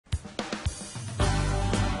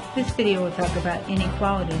This video will talk about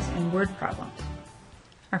inequalities in word problems.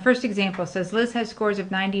 Our first example says Liz has scores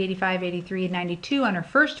of 90, 85, 83, and 92 on her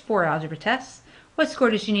first 4 algebra tests. What score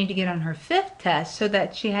does she need to get on her 5th test so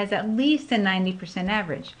that she has at least a 90%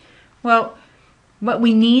 average? Well, what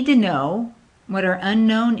we need to know, what our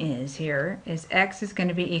unknown is here, is x is going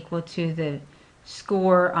to be equal to the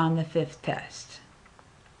score on the 5th test.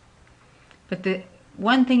 But the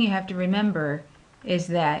one thing you have to remember is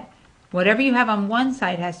that whatever you have on one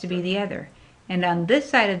side has to be the other. And on this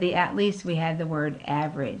side of the at least, we have the word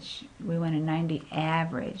average. We want a 90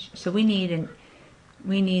 average. So we need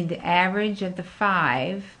the average of the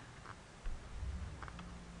 5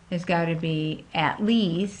 has got to be at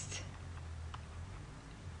least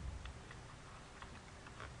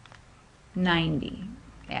 90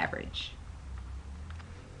 average.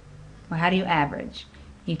 Well, how do you average?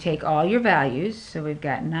 You take all your values, so we've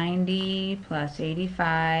got 90 plus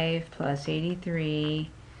 85 plus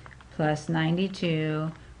 83 plus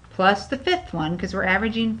 92 plus the 5th one, because we're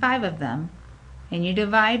averaging 5 of them, and you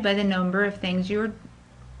divide by the number of things you're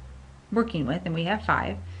working with, and we have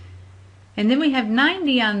 5. And then we have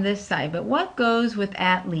 90 on this side, but what goes with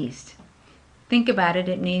at least? Think about it,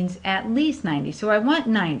 it means at least 90. So I want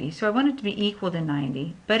 90, so I want it to be equal to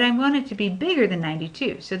 90, but I want it to be bigger than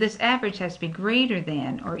 92. So this average has to be greater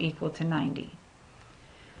than or equal to 90.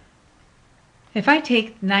 If I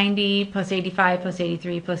take 90 plus 85 plus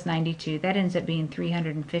 83 plus 92, that ends up being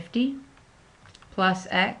 350 plus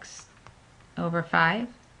x over 5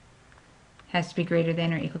 has to be greater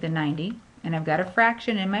than or equal to 90. And I've got a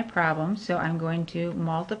fraction in my problem, so I'm going to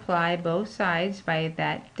multiply both sides by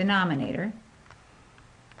that denominator.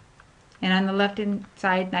 And on the left-hand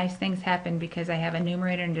side, nice things happen because I have a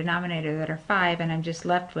numerator and denominator that are 5, and I'm just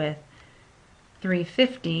left with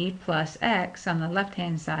 350 plus x on the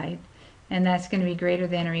left-hand side, and that's going to be greater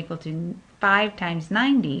than or equal to 5 times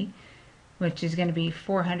 90, which is going to be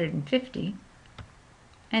 450.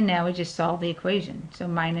 And now we just solve the equation. So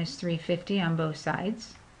minus 350 on both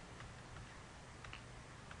sides.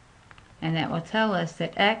 And that will tell us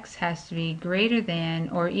that x has to be greater than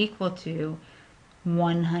or equal to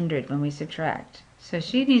 100 when we subtract. So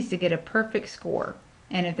she needs to get a perfect score.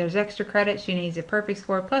 And if there's extra credit, she needs a perfect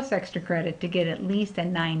score plus extra credit to get at least a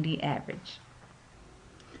 90 average.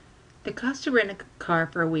 The cost to rent a car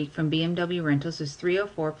for a week from BMW Rentals is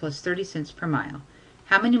 $304 plus 30 cents per mile.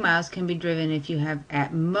 How many miles can be driven if you have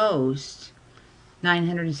at most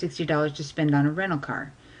 $960 to spend on a rental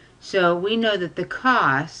car? So we know that the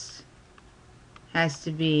cost has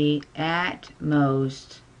to be at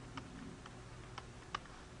most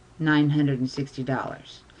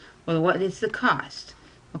 $960. Well, what is the cost?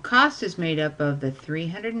 Well, cost is made up of the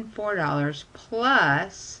 $304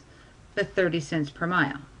 plus the 30 cents per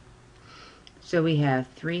mile. So we have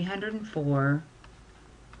 304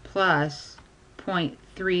 plus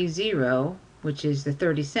 0.30, which is the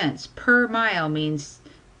 30 cents. Per mile means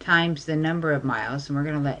times the number of miles, and we're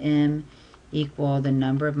going to let m equal the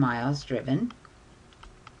number of miles driven.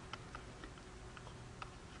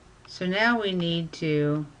 So now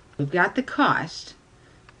we've got the cost,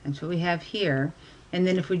 that's what we have here, and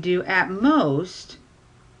then if we do at most,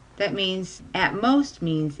 that means at most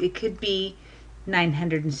means it could be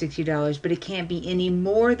 $960, but it can't be any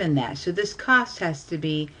more than that. So this cost has to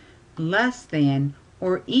be less than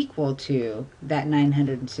or equal to that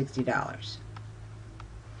 $960.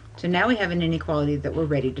 So now we have an inequality that we're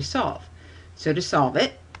ready to solve. So to solve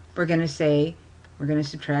it, we're going to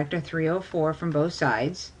subtract our 304 from both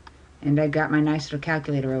sides. And I've got my nice little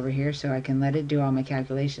calculator over here so I can let it do all my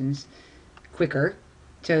calculations quicker.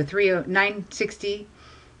 So 960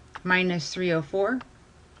 minus 304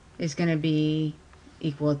 is going to be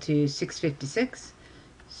equal to 656.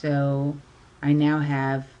 So I now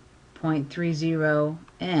have 0.30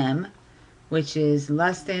 m, which is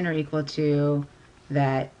less than or equal to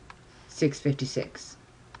that 656.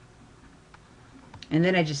 And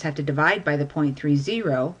then I just have to divide by the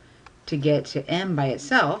 0.30 to get to m by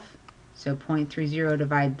itself. So 0.30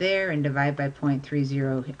 divide there and divide by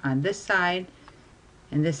 0.30 on this side.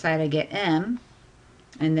 And this side I get m.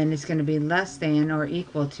 And then it's going to be less than or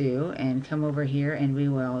equal to, and come over here and we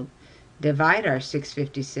will divide our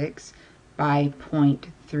 656 by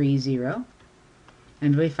 0.30.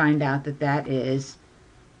 And we find out that that is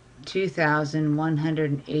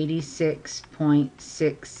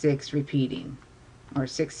 2,186.66 repeating, or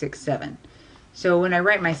 667. So when I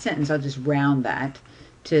write my sentence, I'll just round that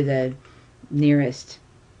to the nearest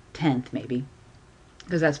tenth maybe,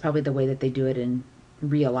 because that's probably the way that they do it in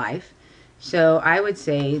real life. So I would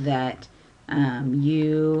say that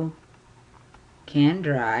you can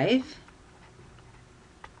drive,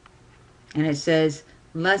 and it says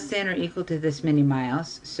less than or equal to this many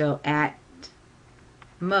miles. So at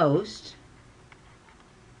most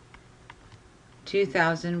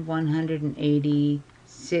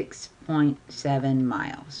 2,186.7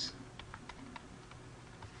 miles.